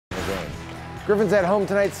game. Griffins at home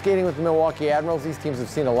tonight, skating with the Milwaukee Admirals. These teams have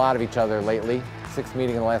seen a lot of each other lately. Sixth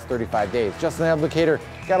meeting in the last 35 days. Justin Advocator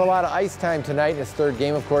got a lot of ice time tonight in his third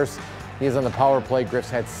game, of course. He is on the power play. Griffs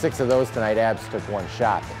had 6 of those tonight. Abs took 1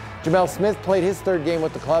 shot. Jamel Smith played his third game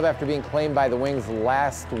with the club after being claimed by the Wings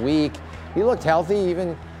last week. He looked healthy,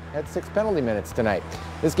 even had 6 penalty minutes tonight.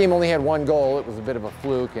 This game only had 1 goal. It was a bit of a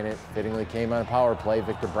fluke, and it fittingly came on a power play.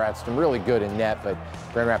 Victor Bradstrom really good in net, but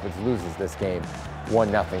Grand Rapids loses this game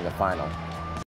 1-0 the final.